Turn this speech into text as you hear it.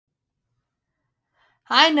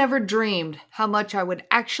I never dreamed how much I would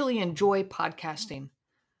actually enjoy podcasting.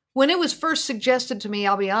 When it was first suggested to me,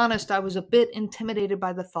 I'll be honest, I was a bit intimidated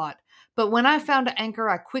by the thought. But when I found Anchor,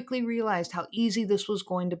 I quickly realized how easy this was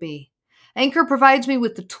going to be. Anchor provides me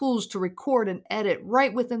with the tools to record and edit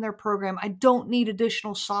right within their program. I don't need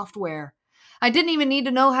additional software. I didn't even need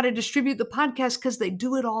to know how to distribute the podcast because they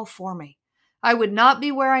do it all for me. I would not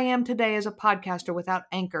be where I am today as a podcaster without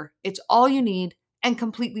Anchor. It's all you need and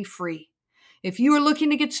completely free. If you are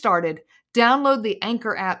looking to get started, download the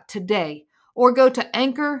Anchor app today or go to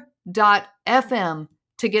anchor.fm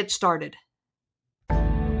to get started.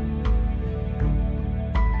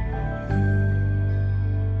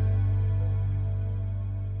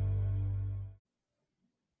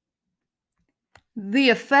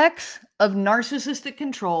 The effects of narcissistic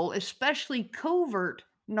control, especially covert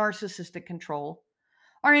narcissistic control,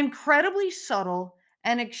 are incredibly subtle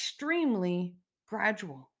and extremely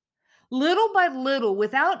gradual. Little by little,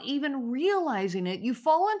 without even realizing it, you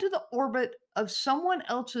fall into the orbit of someone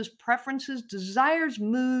else's preferences, desires,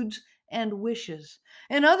 moods, and wishes.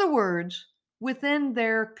 In other words, within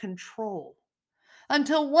their control.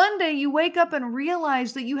 Until one day you wake up and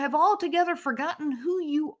realize that you have altogether forgotten who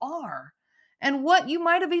you are and what you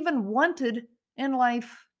might have even wanted in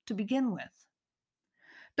life to begin with.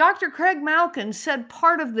 Dr. Craig Malkin said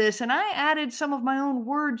part of this, and I added some of my own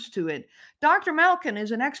words to it. Dr. Malkin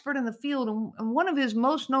is an expert in the field, and one of his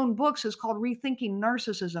most known books is called Rethinking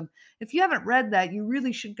Narcissism. If you haven't read that, you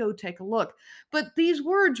really should go take a look. But these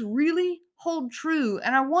words really hold true,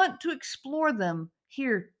 and I want to explore them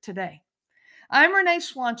here today. I'm Renee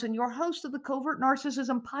Swanson, your host of the Covert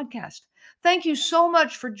Narcissism podcast. Thank you so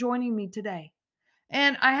much for joining me today.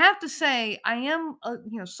 And I have to say, I am,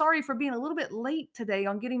 sorry for being a little bit late today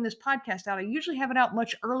on getting this podcast out. I usually have it out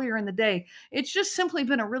much earlier in the day. It's just simply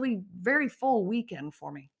been a really very full weekend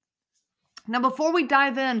for me. Now, before we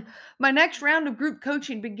dive in, my next round of group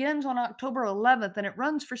coaching begins on October 11th and it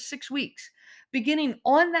runs for 6 weeks. Beginning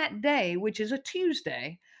on that day, which is a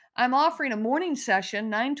Tuesday, I'm offering a morning session,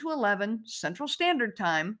 9 to 11 Central Standard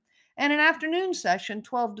Time, and an afternoon session,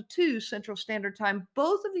 12 to 2 Central Standard Time.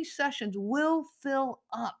 Both of these sessions will fill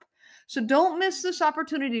up. So don't miss this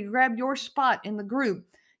opportunity to grab your spot in the group.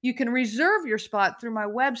 You can reserve your spot through my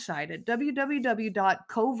website at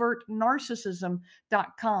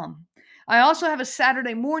www.covertnarcissism.com. I also have a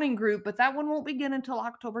Saturday morning group, but that one won't begin until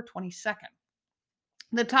October 22nd.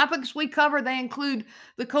 The topics we cover, they include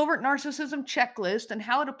the covert narcissism checklist and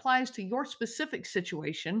how it applies to your specific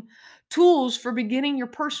situation, tools for beginning your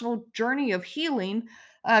personal journey of healing,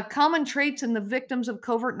 common traits in the victims of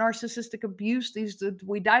covert narcissistic abuse.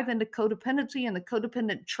 We dive into codependency and the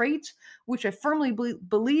codependent traits, which I firmly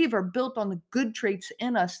believe are built on the good traits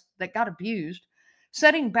in us that got abused.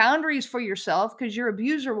 Setting boundaries for yourself, because your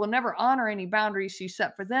abuser will never honor any boundaries you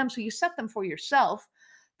set for them, so you set them for yourself.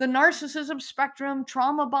 The narcissism spectrum,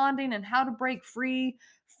 trauma bonding, and how to break free,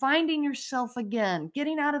 finding yourself again,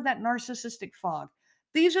 getting out of that narcissistic fog.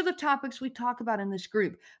 These are the topics we talk about in this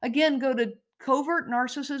group. Again, go to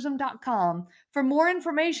covertnarcissism.com for more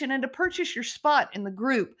information and to purchase your spot in the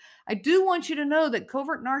group. I do want you to know that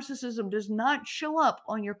covert narcissism does not show up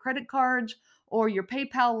on your credit cards or your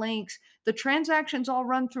PayPal links. The transactions all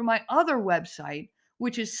run through my other website,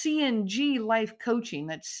 which is CNG Life Coaching.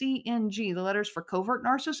 That's CNG, the letters for Covert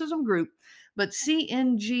Narcissism Group, but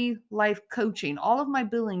CNG Life Coaching. All of my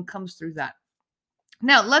billing comes through that.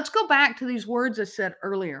 Now, let's go back to these words I said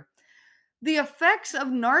earlier. The effects of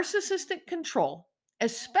narcissistic control,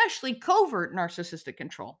 especially covert narcissistic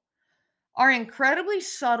control, are incredibly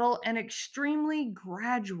subtle and extremely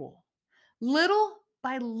gradual, little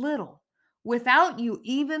by little, without you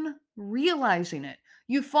even realizing it.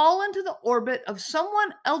 You fall into the orbit of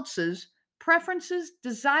someone else's preferences,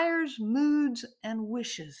 desires, moods, and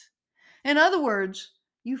wishes. In other words,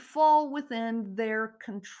 you fall within their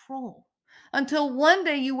control until one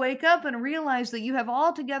day you wake up and realize that you have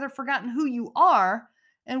altogether forgotten who you are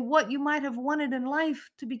and what you might have wanted in life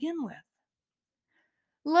to begin with.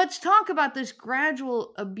 Let's talk about this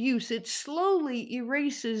gradual abuse. It slowly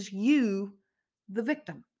erases you, the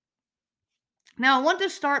victim. Now, I want to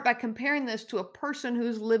start by comparing this to a person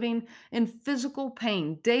who's living in physical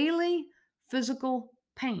pain, daily physical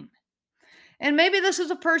pain. And maybe this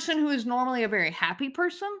is a person who is normally a very happy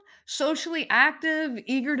person, socially active,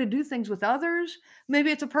 eager to do things with others. Maybe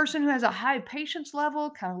it's a person who has a high patience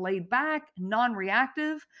level, kind of laid back,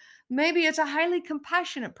 non-reactive. Maybe it's a highly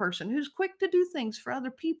compassionate person who's quick to do things for other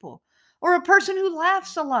people. Or a person who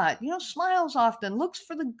laughs a lot, smiles often, looks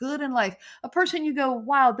for the good in life. A person you go,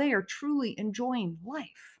 wow, they are truly enjoying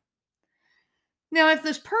life. Now, if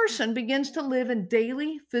this person begins to live in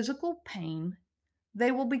daily physical pain,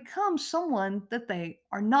 they will become someone that they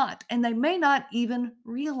are not, and they may not even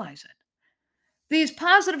realize it. These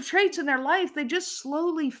positive traits in their life, they just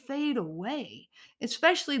slowly fade away.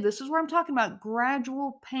 Especially, this is where I'm talking about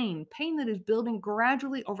gradual pain, pain that is building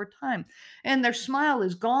gradually over time. And their smile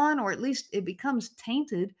is gone, or at least it becomes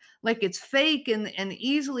tainted, like it's fake and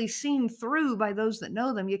easily seen through by those that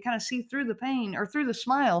know them. You kind of see through the pain or through the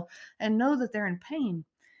smile and know that they're in pain.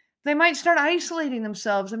 They might start isolating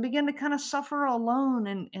themselves and begin to kind of suffer alone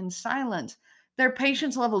and in silence. Their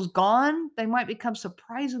patience level's gone. They might become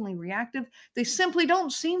surprisingly reactive. They simply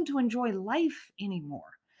don't seem to enjoy life anymore.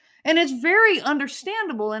 And it's very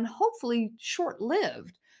understandable and hopefully short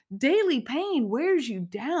lived. Daily pain wears you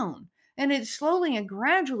down and it slowly and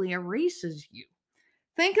gradually erases you.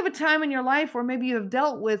 Think of a time in your life where maybe you have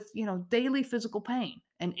dealt with, daily physical pain,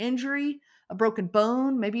 an injury, a broken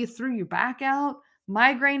bone, maybe you threw your back out,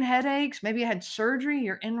 migraine headaches, maybe you had surgery,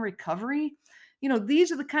 you're in recovery.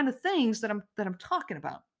 These are the kind of things that I'm talking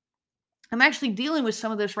about. I'm actually dealing with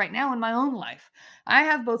some of this right now in my own life. I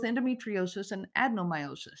have both endometriosis and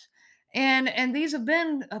adenomyosis. And these have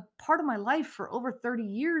been a part of my life for over 30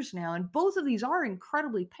 years now. And both of these are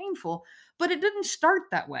incredibly painful, but it didn't start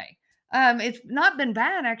that way. It's not been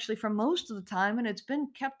bad actually for most of the time, and it's been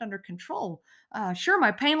kept under control. Sure,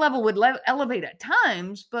 my pain level would elevate at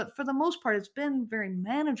times, but for the most part, it's been very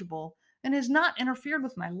manageable and has not interfered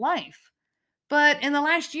with my life. But in the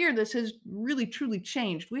last year, this has really truly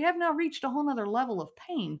changed. We have now reached a whole nother level of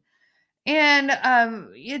pain. And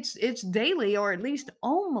it's daily, or at least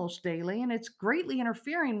almost daily, and it's greatly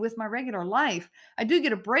interfering with my regular life. I do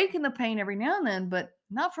get a break in the pain every now and then, but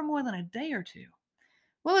not for more than a day or two.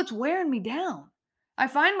 Well, it's wearing me down. I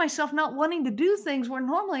find myself not wanting to do things where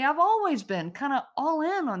normally I've always been kind of all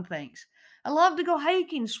in on things. I love to go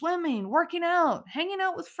hiking, swimming, working out, hanging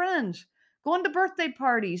out with friends, going to birthday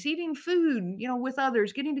parties, eating food, with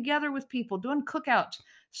others, getting together with people, doing cookouts,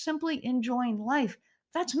 simply enjoying life.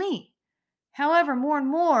 That's me. However, more and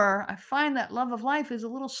more, I find that love of life is a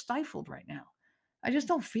little stifled right now. I just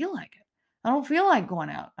don't feel like it. I don't feel like going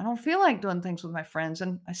out. I don't feel like doing things with my friends,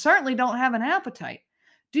 and I certainly don't have an appetite.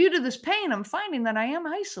 Due to this pain, I'm finding that I am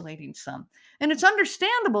isolating some, and it's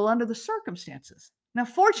understandable under the circumstances. Now,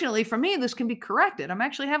 fortunately for me, this can be corrected. I'm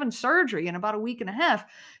actually having surgery in about a week and a half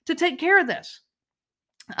to take care of this.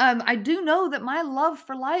 I do know that my love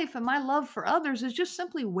for life and my love for others is just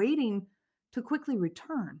simply waiting to quickly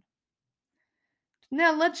return.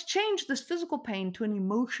 Now, let's change this physical pain to an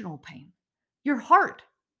emotional pain. Your heart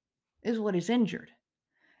is what is injured.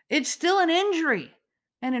 It's still an injury.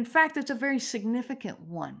 And in fact, it's a very significant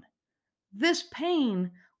one. This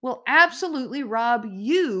pain will absolutely rob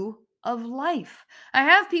you of life. I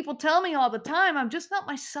have people tell me all the time, I'm just not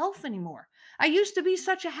myself anymore. I used to be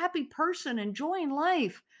such a happy person, enjoying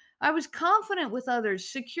life. I was confident with others,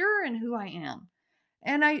 secure in who I am.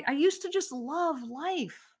 And I used to just love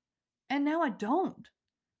life. And now I don't.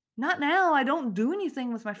 Not now. I don't do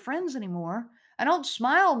anything with my friends anymore. I don't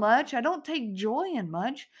smile much. I don't take joy in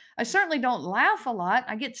much. I certainly don't laugh a lot.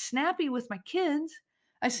 I get snappy with my kids.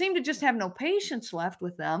 I seem to just have no patience left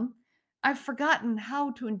with them. I've forgotten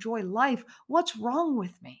how to enjoy life. What's wrong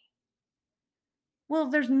with me? Well,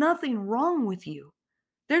 there's nothing wrong with you.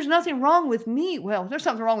 There's nothing wrong with me. Well, there's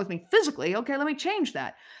something wrong with me physically. Okay, let me change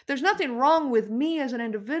that. There's nothing wrong with me as an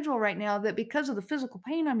individual right now that because of the physical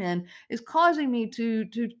pain I'm in is causing me to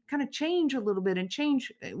kind of change a little bit and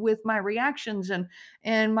change with my reactions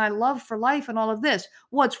and my love for life and all of this.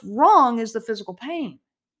 What's wrong is the physical pain.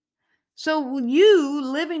 So you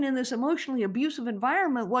living in this emotionally abusive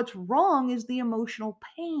environment, what's wrong is the emotional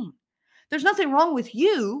pain. There's nothing wrong with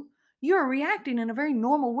you. You're reacting in a very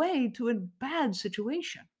normal way to a bad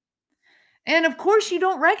situation. And of course, you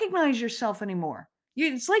don't recognize yourself anymore.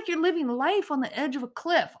 It's like you're living life on the edge of a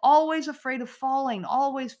cliff, always afraid of falling,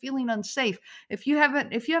 always feeling unsafe. If you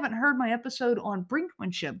haven't heard my episode on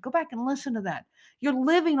brinkmanship, go back and listen to that. You're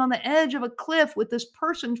living on the edge of a cliff with this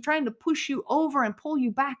person trying to push you over and pull you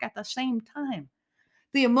back at the same time.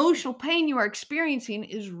 The emotional pain you are experiencing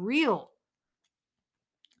is real.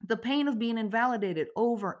 The pain of being invalidated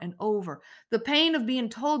over and over. The pain of being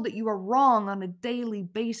told that you are wrong on a daily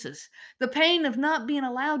basis. The pain of not being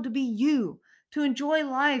allowed to be you, to enjoy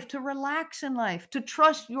life, to relax in life, to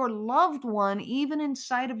trust your loved one even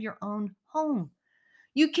inside of your own home.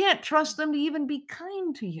 You can't trust them to even be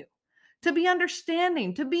kind to you, to be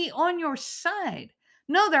understanding, to be on your side.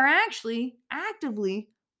 No, they're actually actively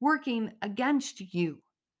working against you.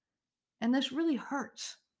 And this really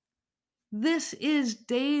hurts. This is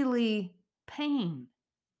daily pain.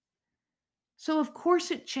 So, of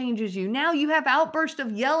course, it changes you. Now you have outbursts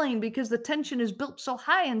of yelling because the tension is built so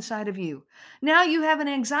high inside of you. Now you have an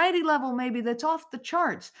anxiety level maybe that's off the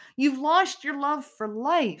charts. You've lost your love for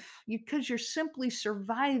life because you're simply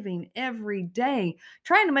surviving every day,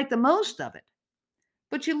 trying to make the most of it.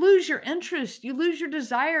 But you lose your interest, you lose your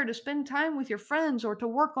desire to spend time with your friends or to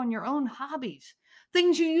work on your own hobbies.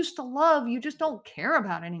 Things you used to love, you just don't care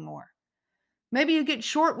about anymore. Maybe you get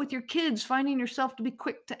short with your kids, finding yourself to be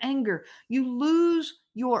quick to anger. You lose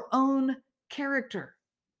your own character.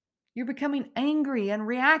 You're becoming angry and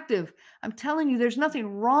reactive. I'm telling you, there's nothing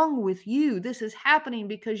wrong with you. This is happening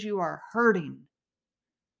because you are hurting.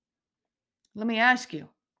 Let me ask you,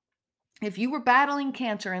 if you were battling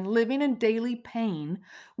cancer and living in daily pain,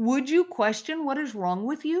 would you question what is wrong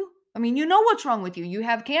with you? I mean, you know what's wrong with you. You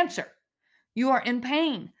have cancer, you are in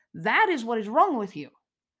pain. That is what is wrong with you.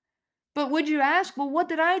 But would you ask, well, what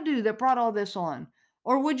did I do that brought all this on?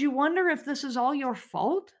 Or would you wonder if this is all your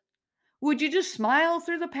fault? Would you just smile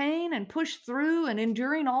through the pain and push through and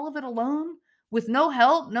enduring all of it alone with no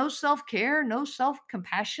help, no self care, no self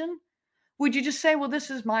compassion? Would you just say, well,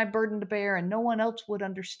 this is my burden to bear and no one else would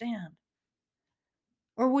understand?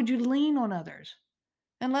 Or would you lean on others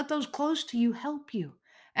and let those close to you help you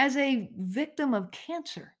as a victim of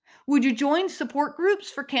cancer? Would you join support groups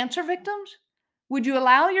for cancer victims? Would you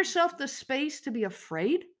allow yourself the space to be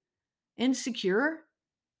afraid, insecure,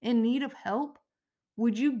 in need of help?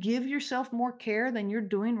 Would you give yourself more care than you're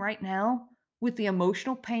doing right now with the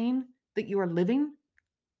emotional pain that you are living?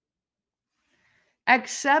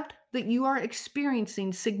 Accept that you are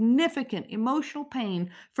experiencing significant emotional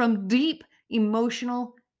pain from deep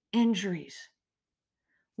emotional injuries.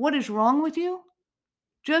 What is wrong with you?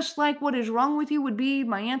 Just like what is wrong with you would be,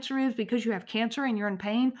 my answer is because you have cancer and you're in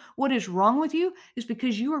pain. What is wrong with you is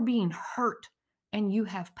because you are being hurt and you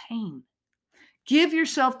have pain. Give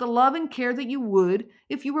yourself the love and care that you would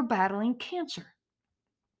if you were battling cancer.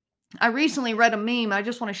 I recently read a meme. I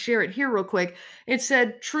just want to share it here real quick. It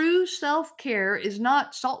said, true self care is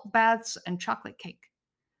not salt baths and chocolate cake.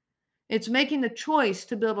 It's making the choice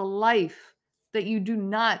to build a life that you do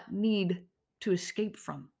not need to escape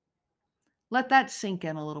from. Let that sink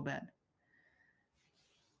in a little bit.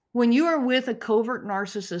 When you are with a covert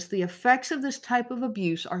narcissist, the effects of this type of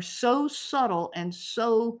abuse are so subtle and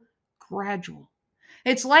so gradual.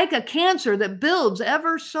 It's like a cancer that builds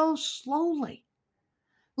ever so slowly.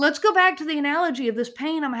 Let's go back to the analogy of this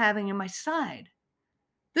pain I'm having in my side.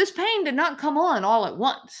 This pain did not come on all at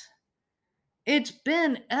once. It's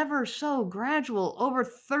been ever so gradual over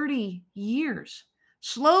 30 years,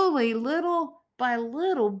 slowly, little by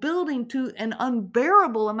little, building to an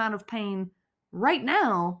unbearable amount of pain right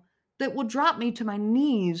now that will drop me to my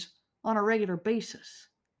knees on a regular basis.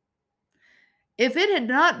 If it had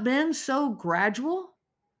not been so gradual,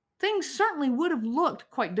 things certainly would have looked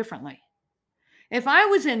quite differently. If I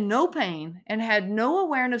was in no pain and had no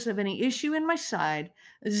awareness of any issue in my side,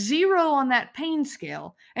 zero on that pain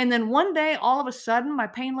scale, and then one day all of a sudden my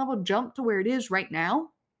pain level jumped to where it is right now,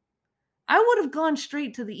 I would have gone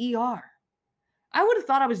straight to the ER. I would have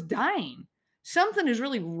thought I was dying. Something is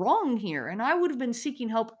really wrong here, and I would have been seeking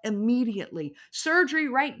help immediately. Surgery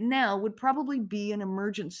right now would probably be an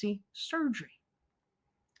emergency surgery.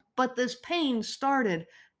 But this pain started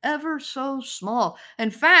ever so small.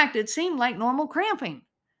 In fact, it seemed like normal cramping.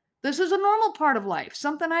 This is a normal part of life,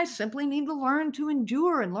 something I simply need to learn to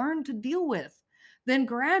endure and learn to deal with. Then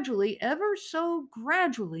gradually, ever so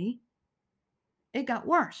gradually, it got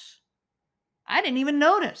worse. I didn't even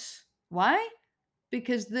notice. Why?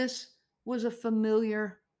 Because this was a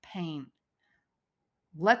familiar pain.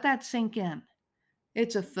 Let that sink in.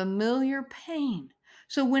 It's a familiar pain.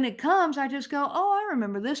 So when it comes, I just go, oh, I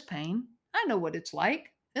remember this pain. I know what it's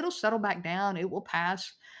like. It'll settle back down. It will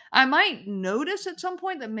pass. I might notice at some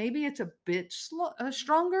point that maybe it's a bit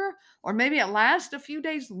stronger, or maybe it lasts a few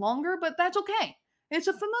days longer, but that's okay. It's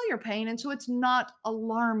a familiar pain, and so it's not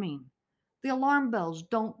alarming. The alarm bells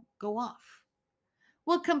don't go off.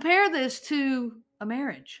 Well, compare this to a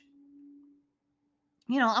marriage.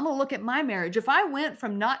 I'm going to look at my marriage. If I went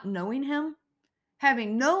from not knowing him,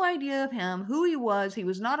 having no idea of him, who he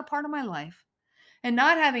was not a part of my life, and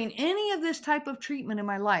not having any of this type of treatment in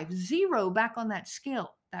my life, zero back on that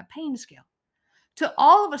scale, that pain scale, to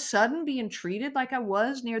all of a sudden being treated like I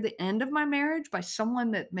was near the end of my marriage by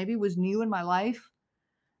someone that maybe was new in my life,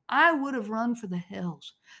 I would have run for the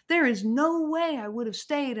hills. There is no way I would have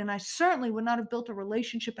stayed, and I certainly would not have built a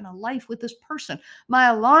relationship and a life with this person. My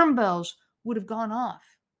alarm bells would have gone off,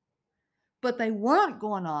 but they weren't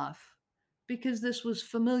going off because this was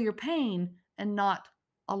familiar pain and not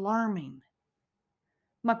alarming.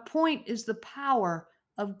 My point is the power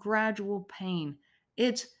of gradual pain.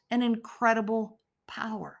 It's an incredible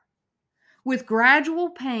power. With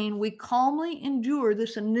gradual pain, we calmly endure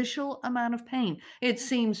this initial amount of pain. It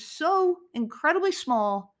seems so incredibly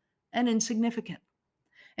small and insignificant.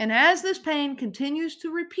 And as this pain continues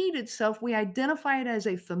to repeat itself, we identify it as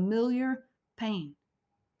a familiar pain.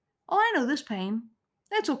 Oh, I know this pain.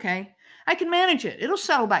 That's okay. I can manage it. It'll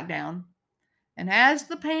settle back down. And as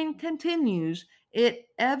the pain continues, it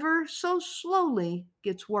ever so slowly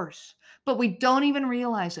gets worse. But we don't even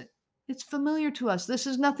realize it. It's familiar to us. This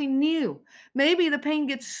is nothing new. Maybe the pain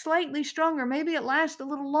gets slightly stronger. Maybe it lasts a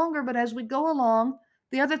little longer. But as we go along,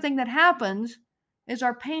 the other thing that happens is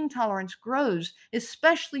our pain tolerance grows,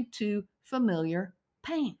 especially to familiar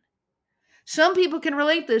pain. Some people can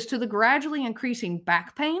relate this to the gradually increasing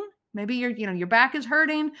back pain. Maybe your back is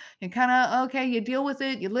hurting and kind of, okay, you deal with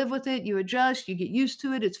it, you live with it, you adjust, you get used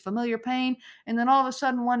to it, it's familiar pain. And then all of a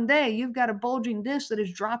sudden one day you've got a bulging disc that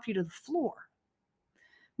has dropped you to the floor.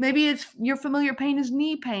 Maybe it's your familiar pain is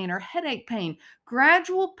knee pain or headache pain.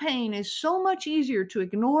 Gradual pain is so much easier to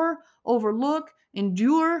ignore, overlook,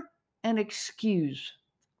 endure, and excuse.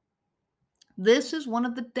 This is one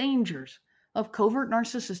of the dangers of covert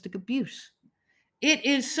narcissistic abuse. It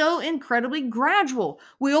is so incredibly gradual.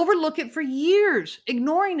 We overlook it for years,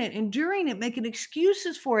 ignoring it, enduring it, making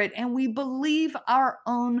excuses for it, and we believe our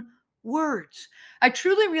own words. I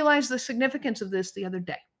truly realized the significance of this the other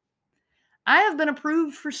day. I have been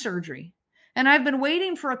approved for surgery, and I've been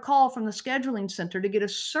waiting for a call from the scheduling center to get a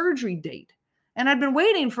surgery date. And I'd been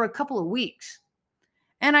waiting for a couple of weeks.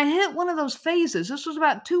 And I hit one of those phases. This was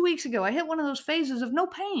about 2 weeks ago. I hit one of those phases of no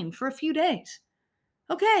pain for a few days.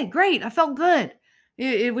 Okay, great. I felt good.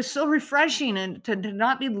 It was so refreshing and to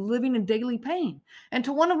not be living in daily pain. And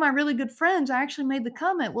to one of my really good friends, I actually made the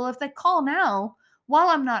comment, well, if they call now while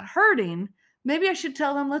I'm not hurting, maybe I should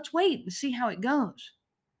tell them, let's wait and see how it goes.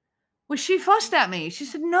 Well, she fussed at me. She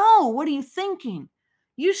said, no, what are you thinking?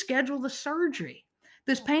 You schedule the surgery.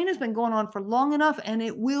 This pain has been going on for long enough and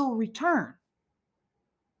it will return.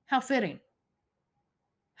 How fitting.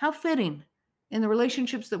 How fitting in the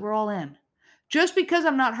relationships that we're all in. Just because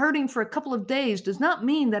I'm not hurting for a couple of days does not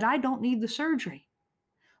mean that I don't need the surgery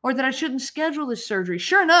or that I shouldn't schedule this surgery.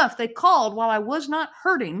 Sure enough, they called while I was not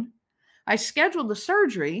hurting. I scheduled the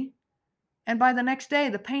surgery, and by the next day,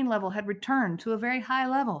 the pain level had returned to a very high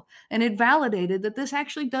level, and it validated that this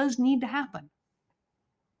actually does need to happen.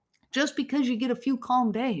 Just because you get a few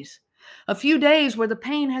calm days, a few days where the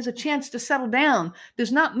pain has a chance to settle down,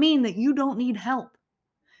 does not mean that you don't need help.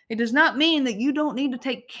 It does not mean that you don't need to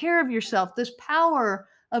take care of yourself. This power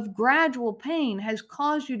of gradual pain has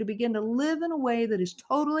caused you to begin to live in a way that is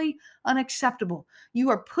totally unacceptable. You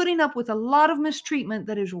are putting up with a lot of mistreatment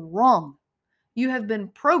that is wrong. You have been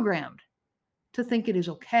programmed to think it is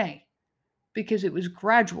okay because it was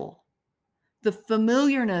gradual. The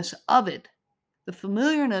familiarness of it, the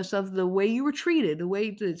familiarness of the way you were treated, the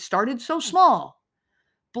way it started so small,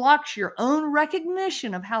 blocks your own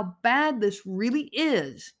recognition of how bad this really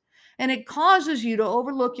is. And it causes you to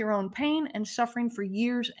overlook your own pain and suffering for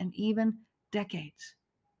years and even decades.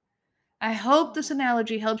 I hope this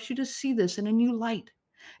analogy helps you to see this in a new light.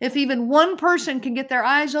 If even one person can get their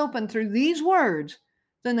eyes open through these words,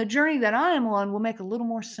 then the journey that I am on will make a little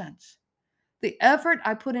more sense. The effort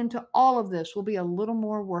I put into all of this will be a little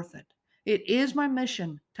more worth it. It is my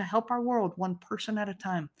mission to help our world one person at a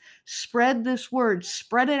time. Spread this word,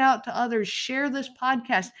 spread it out to others, share this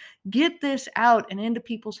podcast, get this out and into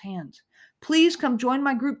people's hands. Please come join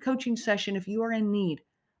my group coaching session if you are in need.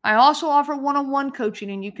 I also offer one-on-one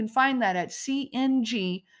coaching, and you can find that at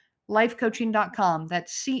cnglifecoaching.com.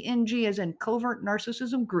 That's CNG as in Covert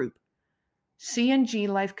Narcissism Group. CNG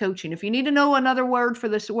Life Coaching. If you need to know another word for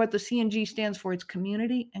this, what the CNG stands for, it's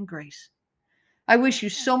community and grace. I wish you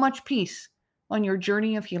so much peace on your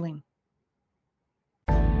journey of healing.